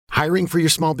Hiring for your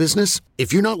small business?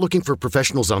 If you're not looking for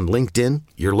professionals on LinkedIn,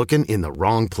 you're looking in the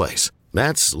wrong place.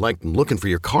 That's like looking for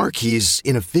your car keys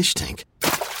in a fish tank.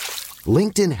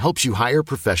 LinkedIn helps you hire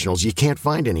professionals you can't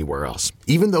find anywhere else,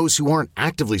 even those who aren't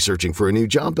actively searching for a new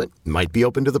job but might be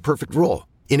open to the perfect role.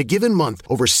 In a given month,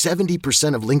 over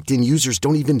 70% of LinkedIn users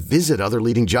don't even visit other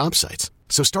leading job sites.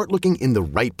 So start looking in the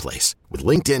right place. With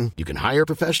LinkedIn, you can hire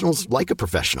professionals like a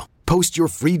professional. Post your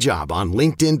free job on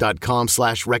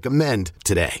linkedin.com/recommend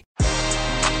today.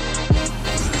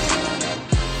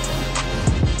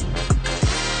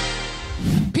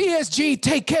 PSG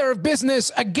take care of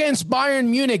business against Bayern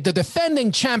Munich. The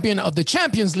defending champion of the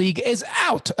Champions League is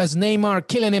out as Neymar,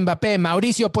 Kylian Mbappe,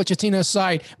 Mauricio Pochettino's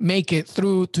side make it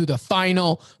through to the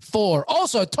Final Four.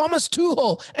 Also, Thomas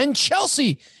Tuchel and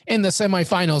Chelsea in the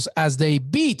semifinals as they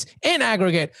beat, in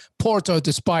aggregate, Porto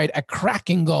despite a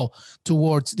cracking goal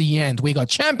towards the end. We got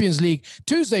Champions League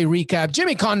Tuesday recap.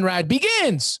 Jimmy Conrad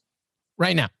begins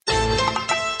right now.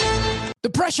 The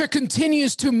pressure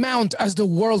continues to mount as the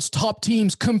world's top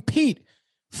teams compete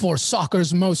for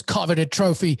soccer's most coveted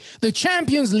trophy. The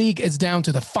Champions League is down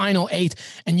to the final 8,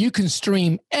 and you can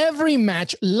stream every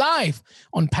match live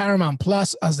on Paramount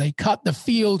Plus as they cut the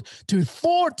field to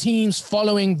 4 teams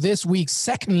following this week's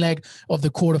second leg of the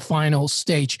quarterfinal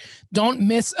stage. Don't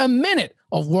miss a minute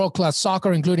of world-class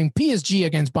soccer, including PSG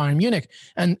against Bayern Munich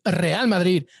and Real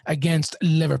Madrid against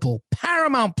Liverpool.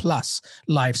 Paramount Plus,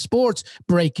 live sports,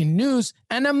 breaking news,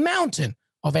 and a mountain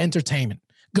of entertainment.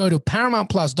 Go to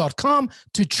ParamountPlus.com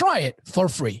to try it for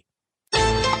free.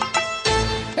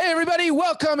 Hey, everybody.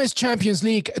 Welcome. It's Champions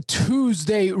League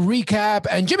Tuesday recap.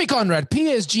 And Jimmy Conrad,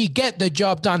 PSG get the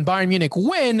job done. Bayern Munich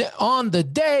win on the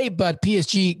day, but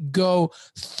PSG go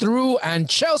through. And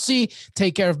Chelsea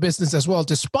take care of business as well,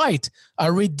 despite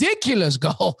a ridiculous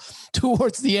goal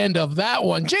towards the end of that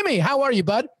one. Jimmy, how are you,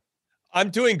 bud?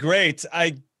 I'm doing great.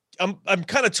 I'm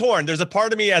kind of torn. There's a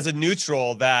part of me as a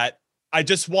neutral that I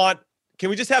just want. Can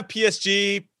we just have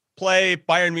PSG play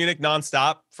Bayern Munich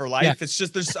nonstop for life? Yeah. It's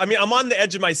just, I'm on the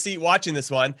edge of my seat watching this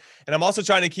one. And I'm also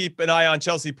trying to keep an eye on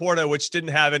Chelsea Porto, which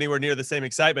didn't have anywhere near the same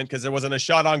excitement because there wasn't a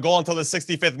shot on goal until the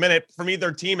 65th minute from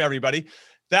either team, everybody.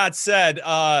 That said,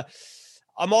 I'm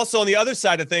also on the other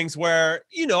side of things where,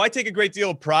 I take a great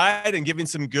deal of pride in giving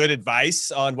some good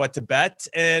advice on what to bet.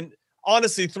 And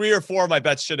honestly, 3 or 4 of my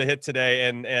bets should have hit today.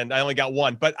 And I only got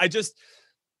 1, but I just,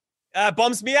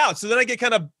 bums me out. So then I get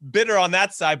kind of bitter on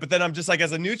that side, but then I'm just like,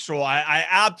 as a neutral, I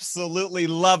absolutely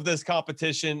love this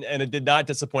competition, and it did not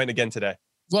disappoint again today.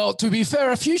 Well, to be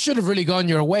fair, a few should have really gone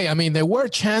your way. I mean, there were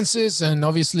chances, and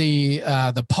obviously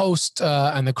the post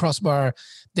and the crossbar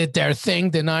did their thing,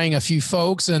 denying a few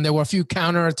folks, and there were a few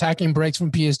counter-attacking breaks from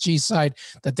PSG's side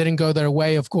that didn't go their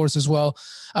way, of course, as well.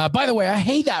 By the way, I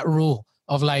hate that rule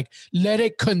of let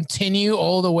it continue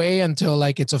all the way until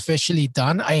it's officially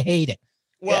done. I hate it.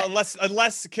 Well,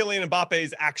 unless Kylian Mbappe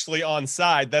is actually on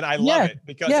side, then I love it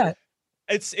because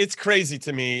it's crazy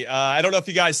to me. I don't know if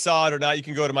you guys saw it or not. You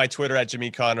can go to my Twitter at Jimmy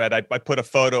Conrad. I put a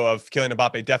photo of Kylian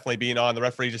Mbappe definitely being on. The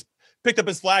referee just picked up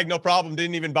his flag, no problem.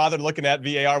 Didn't even bother looking at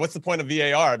VAR. What's the point of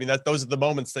VAR? I mean, those are the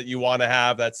moments that you want to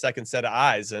have that second set of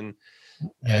eyes. And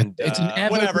it's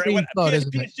an whatever.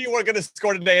 PSG weren't going to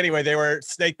score today anyway. They were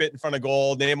snake bit in front of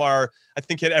goal. Neymar, I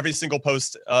think, hit every single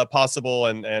post possible,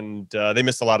 and they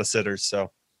missed a lot of sitters. So.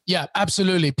 Yeah,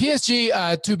 absolutely.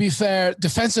 PSG, to be fair,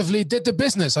 defensively did the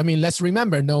business. I mean, let's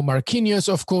remember, no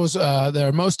Marquinhos, of course,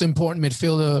 their most important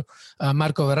midfielder,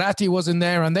 Marco Verratti, was in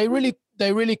there, and they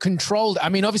really controlled. I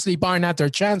mean, obviously, Bayern had their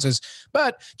chances,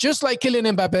 but just like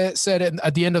Kylian Mbappe said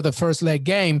at the end of the first leg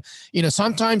game,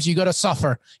 sometimes you got to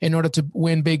suffer in order to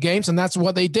win big games, and that's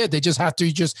what they did. They just had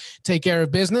to take care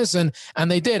of business, and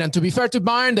they did. And to be fair to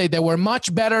Bayern, they were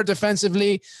much better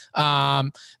defensively.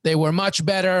 They were much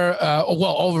better.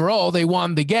 Overall, they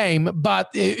won the game, but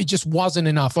it just wasn't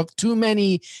enough. Of too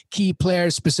many key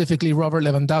players, specifically Robert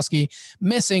Lewandowski,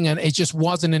 missing, and it just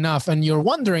wasn't enough. And you're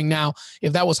wondering now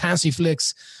if that was Hansi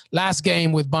Flick's last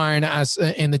game with Bayern as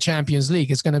in the Champions League.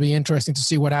 It's going to be interesting to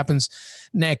see what happens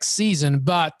next season.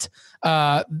 But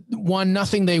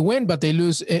 1-0 they win, but they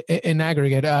lose in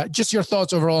aggregate. Just your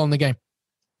thoughts overall on the game.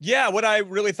 Yeah, what I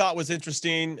really thought was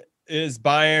interesting is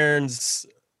Bayern's.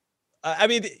 I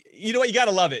mean, you know what? You got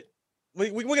to love it.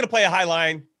 We're going to play a high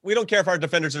line. We don't care if our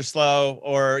defenders are slow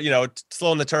or,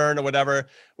 slow in the turn or whatever.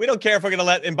 We don't care if we're going to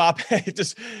let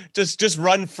Mbappe just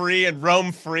run free and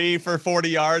roam free for 40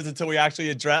 yards until we actually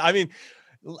address. I mean,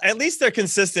 at least they're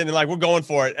consistent and we're going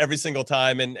for it every single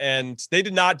time. And they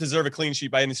did not deserve a clean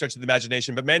sheet by any stretch of the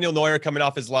imagination. But Manuel Neuer coming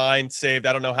off his line saved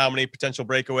I don't know how many potential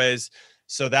breakaways.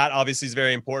 So that obviously is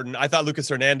very important. I thought Lucas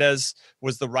Hernandez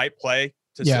was the right play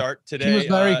to start today. He was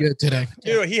very good today.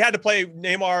 He had to play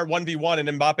Neymar 1v1 and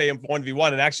Mbappe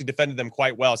 1v1 and actually defended them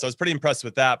quite well. So I was pretty impressed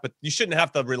with that, but you shouldn't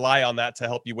have to rely on that to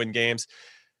help you win games.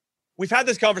 We've had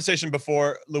this conversation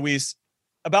before, Luis,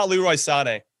 about Leroy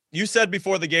Sané. You said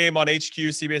before the game on HQ,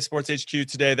 CBS Sports HQ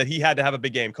today, that he had to have a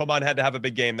big game. Coman had to have a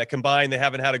big game. That combined, they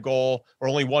haven't had a goal or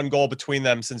only one goal between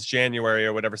them since January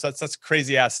or whatever. So that's a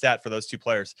crazy ass stat for those two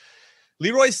players.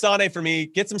 Leroy Sané, for me,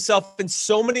 gets himself in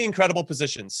so many incredible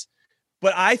positions,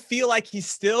 but I feel like he's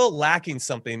still lacking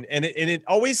something. And it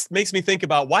always makes me think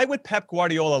about, why would Pep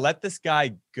Guardiola let this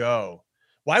guy go?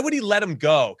 Why would he let him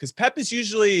go? Because Pep is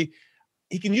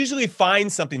he can usually find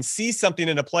something, see something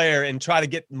in a player and try to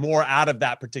get more out of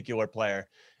that particular player.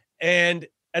 And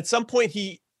at some point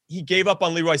he gave up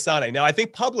on Leroy Sané. Now I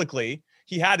think publicly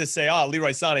he had to say, "Oh,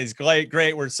 Leroy Sané is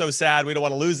great. We're so sad. We don't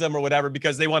want to lose him or whatever,"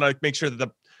 because they want to make sure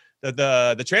that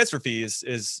the transfer fee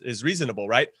is reasonable,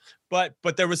 right?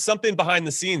 But there was something behind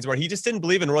the scenes where he just didn't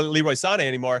believe in Leroy Sané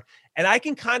anymore. And I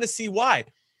can kind of see why.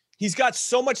 He's got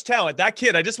so much talent. That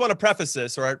kid, I just want to preface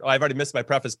this, or I've already missed my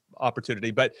preface opportunity,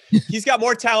 but he's got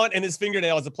more talent in his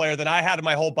fingernail as a player than I had in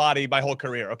my whole body, my whole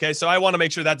career. Okay. So I want to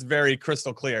make sure that's very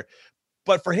crystal clear.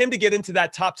 But for him to get into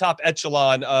that top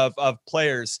echelon of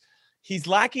players, he's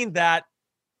lacking that.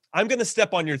 I'm going to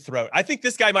step on your throat. I think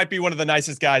this guy might be one of the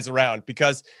nicest guys around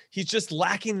because he's just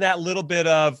lacking that little bit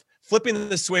of flipping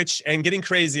the switch and getting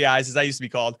crazy eyes, as I used to be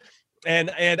called.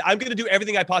 And I'm going to do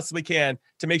everything I possibly can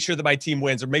to make sure that my team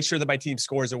wins or make sure that my team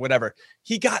scores or whatever.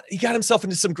 He got himself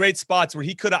into some great spots where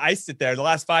he could have iced it there the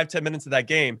last 5-10 minutes of that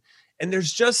game. And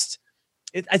there's just,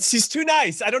 he's too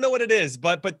nice. I don't know what it is,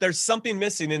 but there's something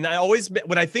missing. And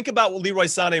when I think about Leroy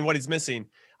Sané and what he's missing,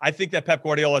 I think that Pep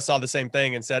Guardiola saw the same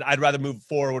thing and said, I'd rather move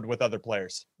forward with other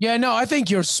players. Yeah, no, I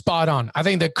think you're spot on. I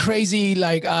think the crazy,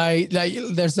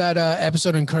 there's that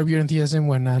episode in Curb Your Enthusiasm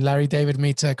when Larry David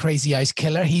meets a crazy ice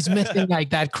killer. He's missing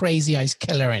like that crazy ice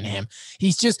killer in him.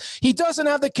 He doesn't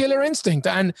have the killer instinct.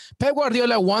 And Pep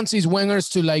Guardiola wants his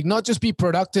wingers to not just be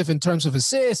productive in terms of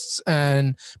assists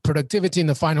and productivity in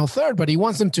the final third, but he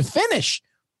wants them to finish.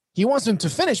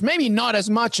 Maybe not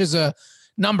as much as a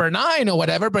number 9 or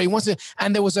whatever, but he wants to.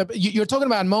 And there was you're talking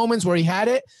about moments where he had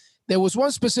it. There was one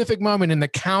specific moment in the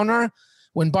counter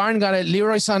when Bayern got it.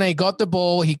 Leroy Sané got the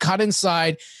ball. He cut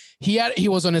inside. He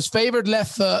was on his favorite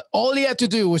left foot. All he had to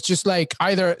do was just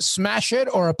either smash it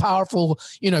or a powerful,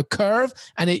 curve.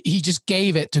 And he just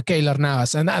gave it to Keylor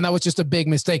Navas. And that was just a big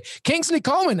mistake. Kingsley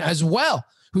Coman as well,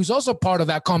 who's also part of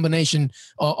that combination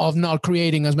of not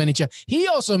creating as many chances. He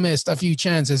also missed a few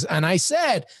chances. And I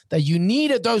said that you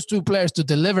needed those two players to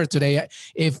deliver today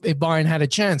if Bayern had a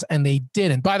chance, and they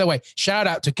didn't. By the way, shout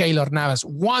out to Keylor Navas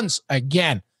once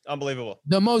again. Unbelievable.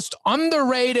 The most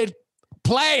underrated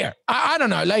player. I don't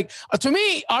know. To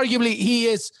me, arguably, he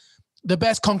is the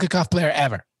best CONCACAF player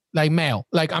ever. Male.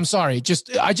 I'm sorry.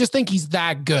 I just think he's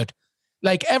that good.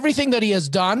 Everything that he has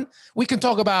done, we can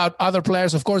talk about other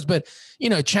players, of course, but,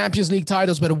 Champions League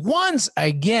titles. But once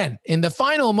again, in the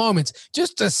final moments,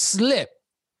 just a slip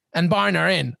and Bayern are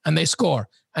in and they score.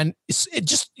 And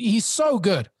he's so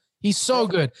good. He's so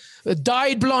good.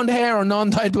 Dyed blonde hair or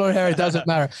non-dyed blonde hair, it doesn't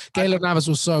matter. Keylor Navas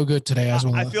was so good today as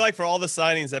well. I feel like for all the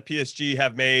signings that PSG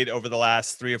have made over the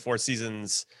last 3 or 4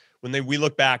 seasons, when we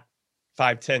look back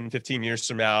 5, 10, 15 years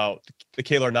from now, the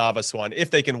Keylor Navas one, if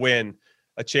they can win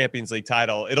a Champions League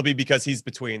title, it'll be because he's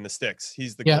between the sticks.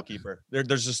 He's the goalkeeper.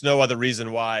 There's just no other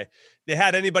reason why they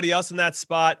had anybody else in that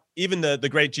spot. Even the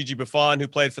great Gigi Buffon, who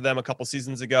played for them a couple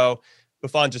seasons ago,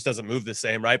 Buffon just doesn't move the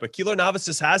same, right? But Keylor Navas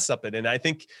just has something. And I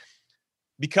think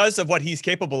because of what he's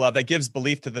capable of, that gives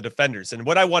belief to the defenders. And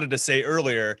what I wanted to say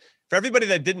earlier, for everybody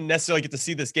that didn't necessarily get to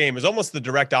see this game, is almost the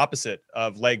direct opposite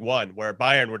of leg 1, where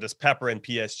Bayern were just peppering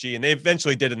PSG, and they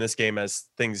eventually did in this game as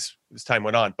time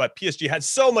went on. But PSG had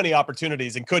so many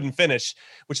opportunities and couldn't finish,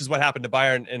 which is what happened to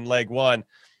Bayern in leg 1.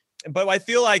 But I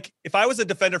feel like if I was a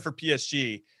defender for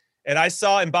PSG and I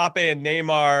saw Mbappe and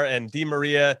Neymar and Di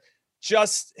Maria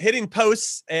just hitting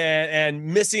posts and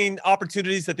missing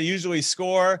opportunities that they usually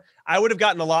score, I would have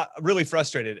gotten really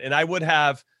frustrated. And I would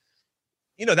have,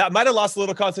 that might have lost a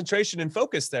little concentration and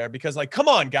focus there because come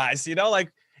on, guys,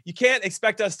 you can't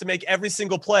expect us to make every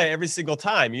single play every single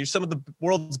time. You're some of the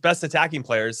world's best attacking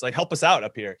players. Help us out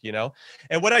up here,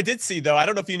 And what I did see, though, I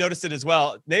don't know if you noticed it as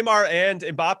well, Neymar and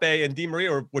Mbappe and Di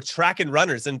Maria were tracking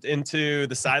runners into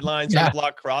the sidelines, trying to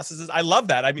block crosses. I love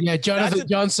that. I mean, Jonathan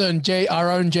Johnson,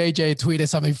 our own JJ, tweeted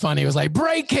something funny. It was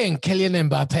breaking. Kylian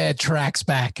Mbappe tracks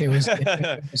back. It was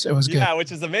good. Yeah,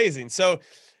 which is amazing. So,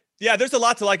 yeah, there's a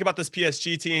lot to like about this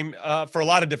PSG team for a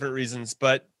lot of different reasons.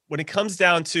 But when it comes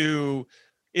down to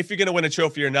if you're going to win a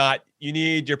trophy or not, you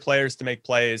need your players to make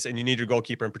plays, and you need your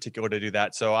goalkeeper in particular to do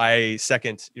that. So I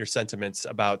second your sentiments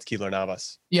about Keylor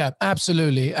Navas. Yeah,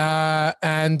 absolutely.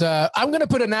 And I'm going to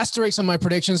put an asterisk on my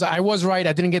predictions. I was right.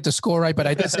 I didn't get the score right, but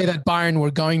I did say that Bayern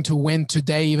were going to win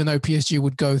today, even though PSG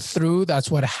would go through. That's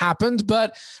what happened.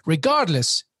 But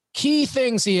regardless, key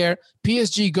things here,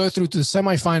 PSG go through to the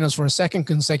semifinals for a second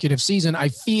consecutive season. I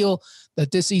feel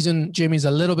that this season, Jimmy, is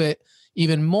a little bit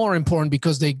even more important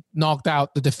because they knocked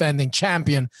out the defending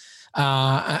champion.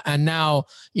 And now,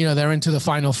 they're into the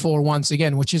Final Four once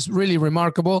again, which is really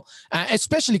remarkable,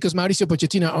 especially because Mauricio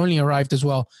Pochettino only arrived as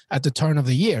well at the turn of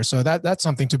the year. So that's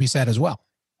something to be said as well.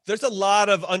 There's a lot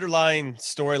of underlying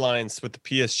storylines with the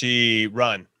PSG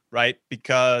run, right?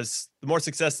 Because the more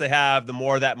success they have, the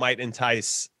more that might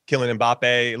entice Kylian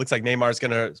Mbappe. It looks like Neymar is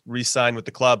going to re-sign with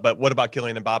the club, but what about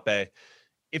Kylian Mbappe?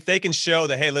 If they can show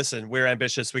that, hey, listen, we're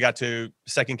ambitious, we got to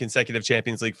second consecutive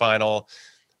Champions League final,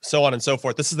 so on and so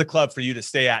forth. This is the club for you to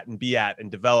stay at and be at and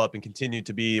develop and continue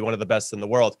to be one of the best in the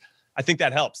world. I think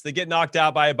that helps. They get knocked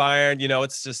out by Bayern.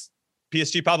 It's just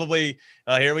PSG probably,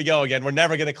 here we go again. We're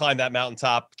never going to climb that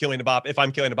mountaintop. Kylian Mbappe. If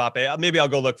I'm Kylian Mbappe, maybe I'll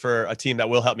go look for a team that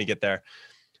will help me get there.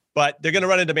 But they're going to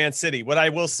run into Man City. What I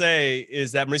will say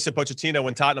is that Mauricio Pochettino,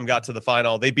 when Tottenham got to the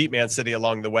final, they beat Man City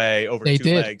along the way over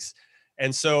two legs.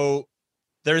 And so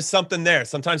there's something there.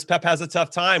 Sometimes Pep has a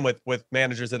tough time with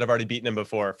managers that have already beaten him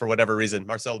before for whatever reason.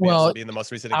 Marcelo Bielsa being the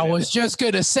most recent example. I was just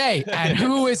going to say, and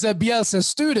who is a Bielsa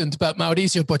student but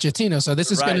Mauricio Pochettino? So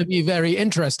this is going to be very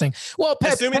interesting. Well,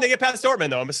 Pep, assuming they get past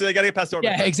Dortmund, though. I'm assuming they got to get past Dortmund.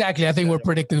 Yeah, exactly. I think we're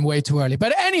predicting way too early.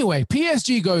 But anyway,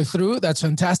 PSG go through. That's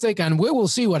fantastic. And we will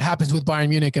see what happens with Bayern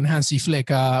Munich and Hansi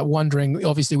Flick. Wondering,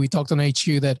 obviously, we talked on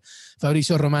HQ that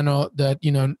Fabrizio Romano, that,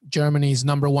 Germany's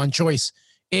number one choice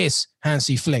is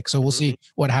Hansi Flick. So we'll see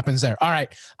what happens there. All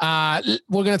right.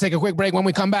 We're going to take a quick break. When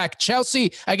we come back,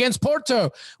 Chelsea against Porto.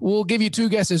 We'll give you two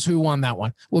guesses who won that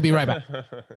one. We'll be right back.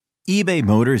 eBay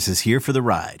Motors is here for the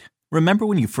ride. Remember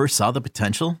when you first saw the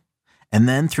potential? And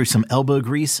then through some elbow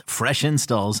grease, fresh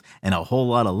installs, and a whole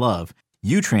lot of love,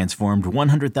 you transformed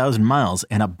 100,000 miles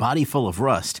and a body full of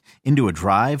rust into a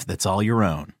drive that's all your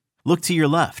own. Look to your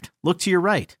left. Look to your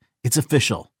right. It's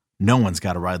official. No one's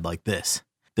got a ride like this.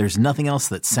 There's nothing else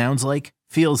that sounds like,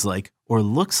 feels like, or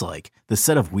looks like the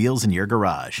set of wheels in your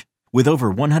garage. With over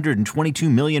 122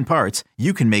 million parts,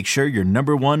 you can make sure your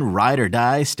number one ride or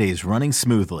die stays running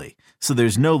smoothly, so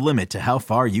there's no limit to how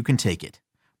far you can take it.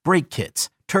 Brake kits,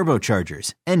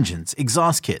 turbochargers, engines,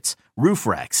 exhaust kits, roof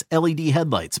racks, LED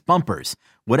headlights, bumpers,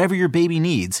 whatever your baby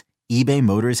needs, eBay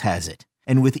Motors has it.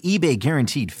 And with eBay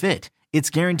Guaranteed Fit, it's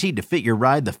guaranteed to fit your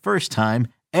ride the first time,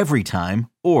 every time,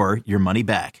 or your money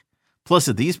back. Plus,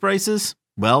 at these prices,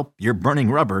 well, you're burning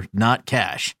rubber, not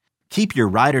cash. Keep your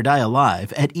ride or die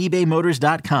alive at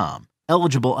ebaymotors.com.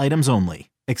 Eligible items only.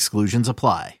 Exclusions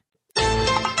apply.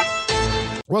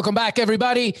 Welcome back,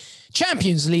 everybody.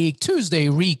 Champions League Tuesday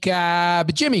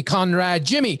recap. Jimmy Conrad.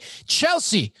 Jimmy,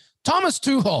 Chelsea, Thomas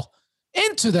Tuchel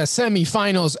into the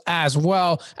semifinals as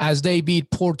well as they beat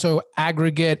Porto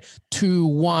aggregate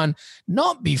 2-1.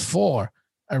 Not before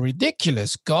a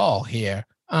ridiculous goal here.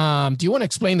 Do you want to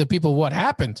explain to people what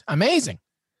happened? Amazing.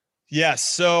 Yes.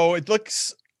 So it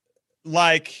looks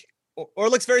like, or it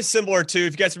looks very similar to,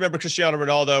 if you guys remember Cristiano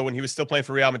Ronaldo when he was still playing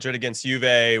for Real Madrid against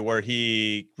Juve, where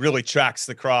he really tracks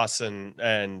the cross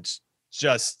and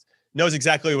just knows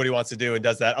exactly what he wants to do and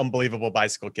does that unbelievable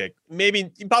bicycle kick.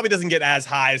 Maybe he probably doesn't get as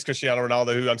high as Cristiano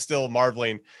Ronaldo, who I'm still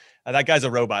marveling. That guy's a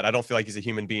robot. I don't feel like he's a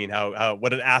human being.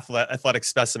 What an athletic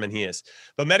specimen he is.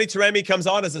 But Mehdi Taremi comes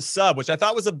on as a sub, which I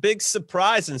thought was a big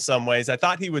surprise in some ways. I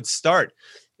thought he would start,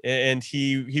 and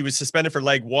he was suspended for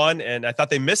leg one, and I thought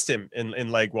they missed him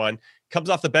in leg one. Comes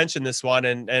off the bench in this one,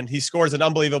 and he scores an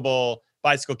unbelievable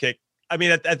bicycle kick. I mean,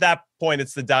 at that point,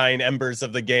 it's the dying embers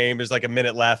of the game. There's like a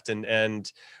minute left,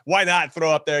 and why not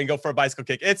throw up there and go for a bicycle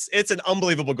kick? It's an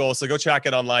unbelievable goal. So go track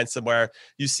it online somewhere.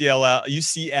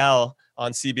 UCL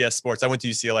on CBS Sports. I went to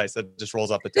UCLA, so it just rolls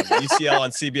off the tongue. UCL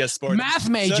on CBS Sports. Math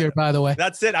major, by the way.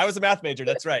 That's it. I was a math major.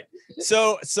 That's right.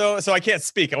 So I can't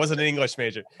speak. I wasn't an English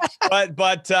major.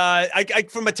 But I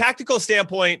from a tactical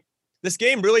standpoint, this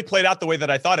game really played out the way that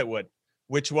I thought it would,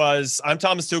 which was, I'm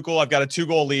Thomas Tuchel. I've got a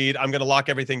 2-goal lead. I'm going to lock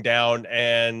everything down.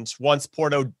 And once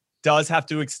Porto does have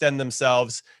to extend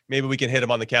themselves, maybe we can hit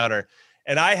them on the counter.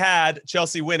 And I had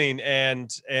Chelsea winning and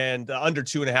under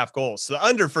 2.5 goals. So the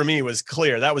under for me was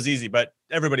clear. That was easy, but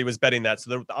everybody was betting that.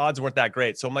 So the odds weren't that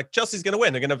great. So I'm like, Chelsea's going to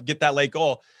win. They're going to get that late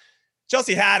goal.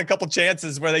 Chelsea had a couple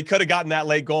chances where they could have gotten that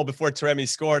late goal before Taremi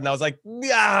scored. And I was like,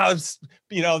 yeah, I was,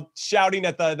 shouting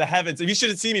at the heavens. If you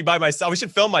shouldn't see me by myself, we should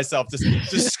film myself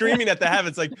just screaming at the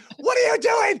heavens. Like, what are you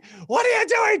doing? What are you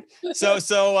doing?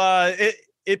 So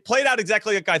it played out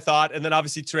exactly like I thought. And then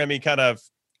obviously Taremi kind of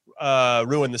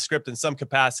ruined the script in some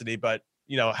capacity, but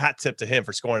hat tip to him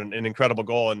for scoring an incredible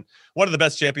goal and one of the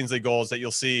best Champions League goals that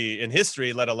you'll see in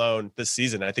history, let alone this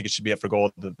season. I think it should be up for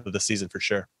goal of the season for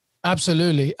sure.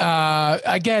 Absolutely.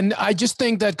 Again, I just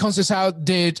think that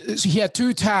Conceição he had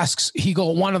two tasks. He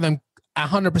got one of them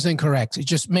 100% correct.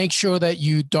 Just make sure that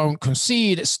you don't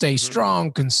concede, stay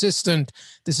strong, consistent.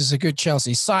 This is a good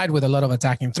Chelsea side with a lot of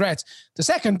attacking threats. The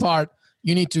second part,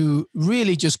 you need to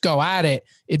really just go at it.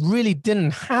 It really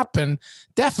didn't happen.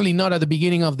 Definitely not at the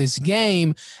beginning of this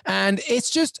game. And it's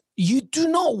just, you do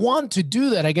not want to do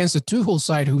that against a Tuchel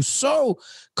side who's so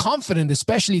confident,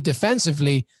 especially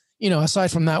defensively. Aside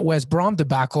from that West Brom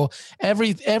debacle,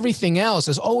 everything else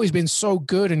has always been so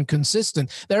good and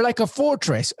consistent. They're like a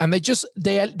fortress, and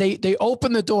they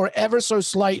open the door ever so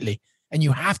slightly, and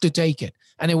you have to take it.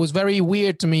 And it was very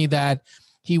weird to me that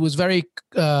he was very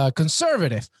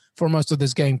conservative for most of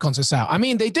this game, Conceição. I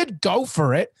mean, they did go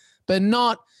for it, but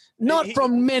not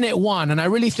from minute one. And I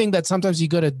really think that sometimes you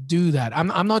got to do that.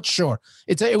 I'm not sure.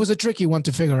 It was a tricky one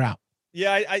to figure out.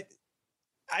 Yeah,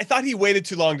 I thought he waited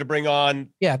too long to bring on.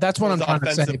 Yeah, that's what I'm trying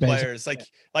to say. Players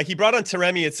like he brought on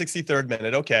Taremi at 63rd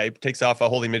minute. Okay, takes off a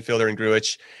holding midfielder in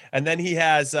Grujic, and then he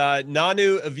has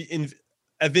Nanu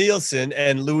Avilson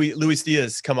and Luis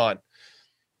Diaz come on,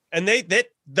 and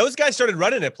those guys started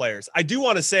running at players. I do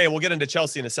want to say, we'll get into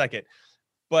Chelsea in a second,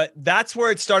 but that's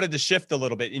where it started to shift a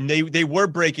little bit, and they were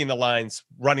breaking the lines,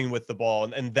 running with the ball,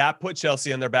 and that put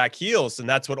Chelsea on their back heels, and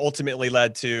that's what ultimately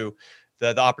led to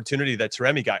the opportunity that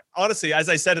Taremi got. Honestly, as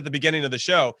I said at the beginning of the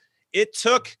show, it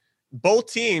took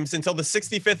both teams until the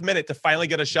 65th minute to finally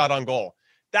get a shot on goal.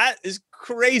 That is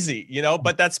crazy,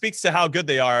 but that speaks to how good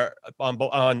they are on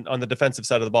the defensive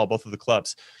side of the ball, both of the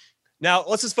clubs. Now,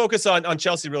 let's just focus on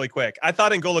Chelsea really quick. I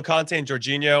thought N'Golo Kante and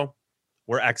Jorginho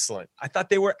were excellent. I thought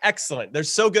they were excellent. They're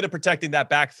so good at protecting that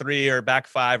back three or back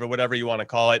five or whatever you want to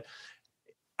call it.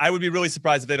 I would be really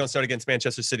surprised if they don't start against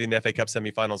Manchester City in the FA Cup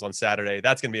semifinals on Saturday.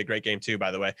 That's going to be a great game too,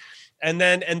 by the way. And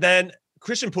then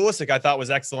Christian Pulisic, I thought, was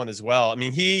excellent as well. I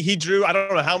mean, he drew, I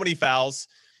don't know how many fouls.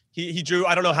 He drew,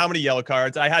 I don't know how many yellow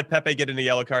cards. I had Pepe get in a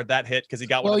yellow card. That hit because he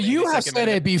got one. Well, you have said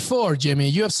it before, Jimmy.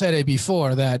 You have said it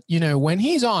before that, when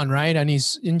he's on, right, and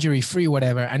he's injury-free,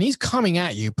 whatever, and he's coming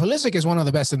at you, Pulisic is one of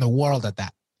the best in the world at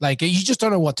that. Like, you just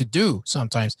don't know what to do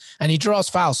sometimes. And he draws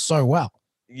fouls so well.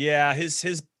 Yeah,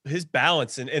 his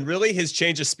balance and really his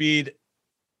change of speed,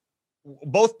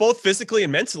 both physically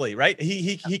and mentally, right?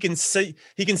 He can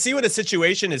see what a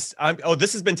situation is.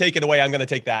 This has been taken away. I'm going to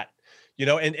take that,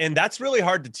 and that's really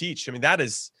hard to teach. I mean, that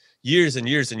is years and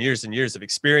years and years and years of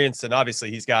experience. And obviously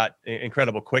he's got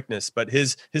incredible quickness, but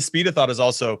his speed of thought is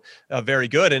also very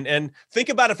good. And think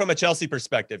about it from a Chelsea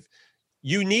perspective.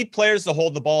 You need players to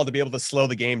hold the ball to be able to slow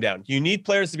the game down. You need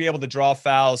players to be able to draw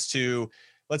fouls to,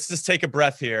 let's just take a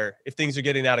breath here if things are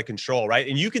getting out of control, right?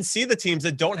 And you can see the teams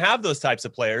that don't have those types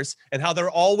of players and how they're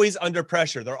always under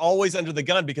pressure. They're always under the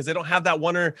gun because they don't have that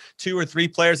one or two or three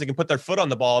players that can put their foot on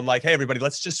the ball and like, hey, everybody,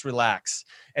 let's just relax.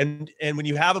 And when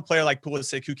you have a player like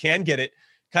Pulisic who can get it,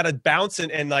 kind of bounce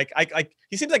and like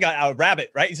he seems like a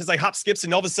rabbit, right? He just like hop skips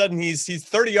and all of a sudden he's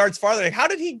 30 yards farther. Like, how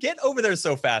did he get over there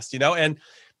so fast?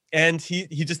 And he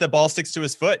just, the ball sticks to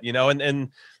his foot, and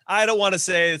I don't want to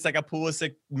say it's like a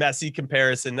Pulisic Messi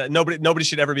comparison. Nobody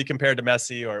should ever be compared to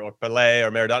Messi or Pelé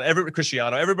or Maradona.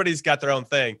 Cristiano, everybody's got their own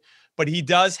thing, but he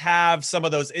does have some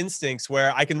of those instincts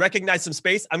where I can recognize some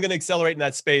space. I'm going to accelerate in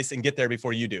that space and get there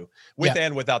before you do, with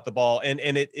and without the ball. And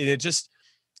it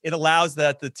allows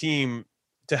the team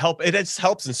to help. It just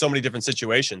helps in so many different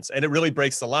situations, and it really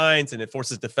breaks the lines and it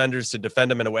forces defenders to defend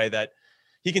him in a way that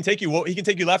he can take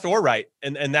you left or right,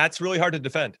 and that's really hard to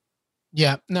defend.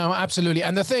 Yeah, no, absolutely.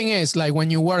 And the thing is, like, when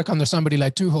you work under somebody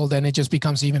like Tuchel, then it just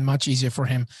becomes even much easier for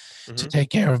him to take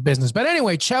care of business. But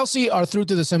anyway, Chelsea are through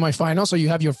to the semifinals. So you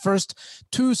have your first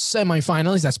two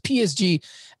semifinalists. That's PSG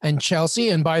and Chelsea.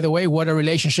 And by the way, what a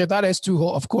relationship that is.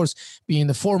 Tuchel, of course, being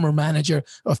the former manager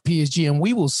of PSG. And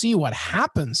we will see what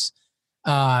happens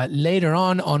later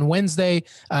on Wednesday.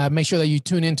 Make sure that you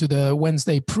tune into the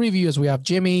Wednesday preview as we have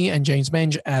Jimmy and James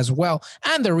Benge as well,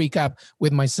 and the recap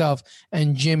with myself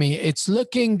and Jimmy. It's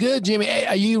looking good, Jimmy.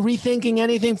 Are you rethinking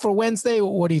anything for Wednesday?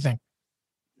 What do you think?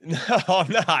 No,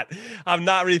 I'm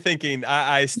not rethinking.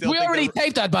 I still. We already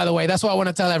taped that, by the way. That's what I want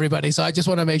to tell everybody. So I just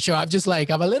want to make sure. I'm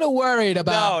a little worried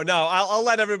about. No. I'll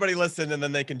let everybody listen, and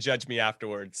then they can judge me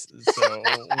afterwards. So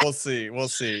we'll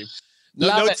see.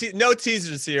 No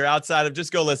teasers here outside of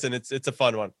just go listen. It's a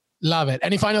fun one. Love it.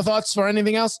 Any final thoughts for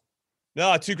anything else?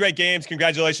 No, 2 great games.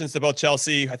 Congratulations to both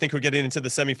Chelsea. I think we're getting into the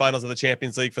semifinals of the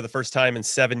Champions League for the first time in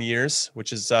 7 years,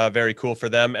 which is very cool for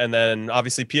them. And then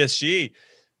obviously PSG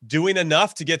doing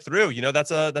enough to get through.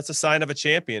 That's a sign of a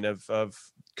champion of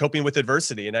coping with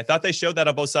adversity. And I thought they showed that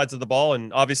on both sides of the ball.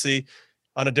 And obviously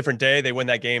on a different day, they win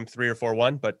that game 3 or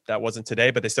 4-1, but that wasn't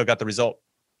today, but they still got the result.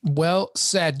 Well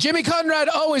said. Jimmy Conrad,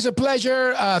 always a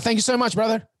pleasure. Thank you so much,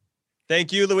 brother.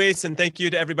 Thank you, Luis. And thank you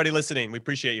to everybody listening. We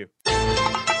appreciate you.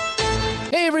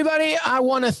 Hey, everybody. I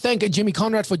want to thank Jimmy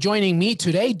Conrad for joining me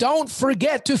today. Don't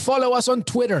forget to follow us on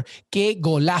Twitter, Que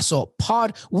Golazo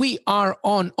Pod. We are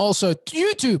on also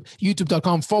YouTube,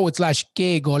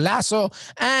 youtube.com/Que Golazo.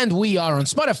 And we are on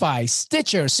Spotify,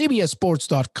 Stitcher,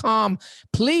 CBSSports.com.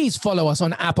 Please follow us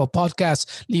on Apple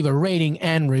Podcasts. Leave a rating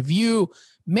and review.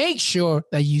 Make sure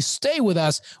that you stay with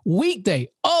us weekday,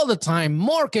 all the time.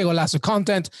 More Que Golazo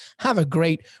content. Have a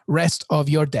great rest of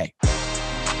your day.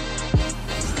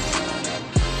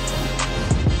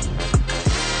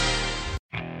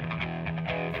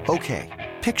 Okay,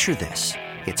 picture this.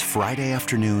 It's Friday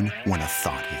afternoon when a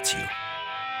thought hits you.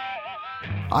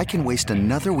 I can waste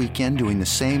another weekend doing the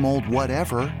same old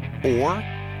whatever, or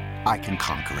I can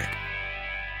conquer it.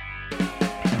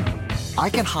 I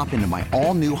can hop into my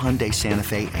all-new Hyundai Santa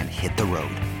Fe and hit the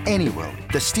road. Any road.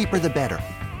 The steeper, the better.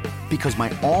 Because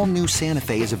my all-new Santa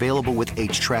Fe is available with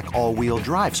H-Track all-wheel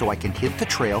drive, so I can hit the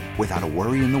trail without a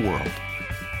worry in the world.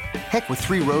 Heck, with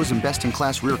 3 rows and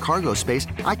best-in-class rear cargo space,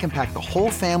 I can pack the whole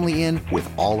family in with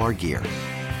all our gear.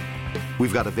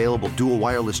 We've got available dual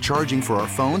wireless charging for our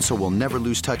phones, so we'll never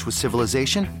lose touch with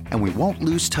civilization, and we won't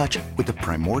lose touch with the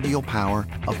primordial power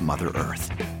of Mother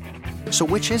Earth. So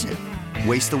which is it?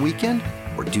 Waste the weekend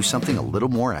or do something a little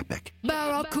more epic?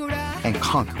 And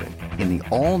conquer it in the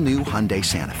all-new Hyundai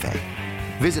Santa Fe.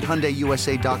 Visit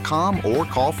HyundaiUSA.com or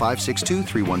call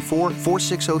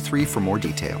 562-314-4603 for more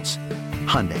details.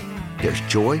 Hyundai, there's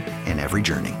joy in every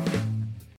journey.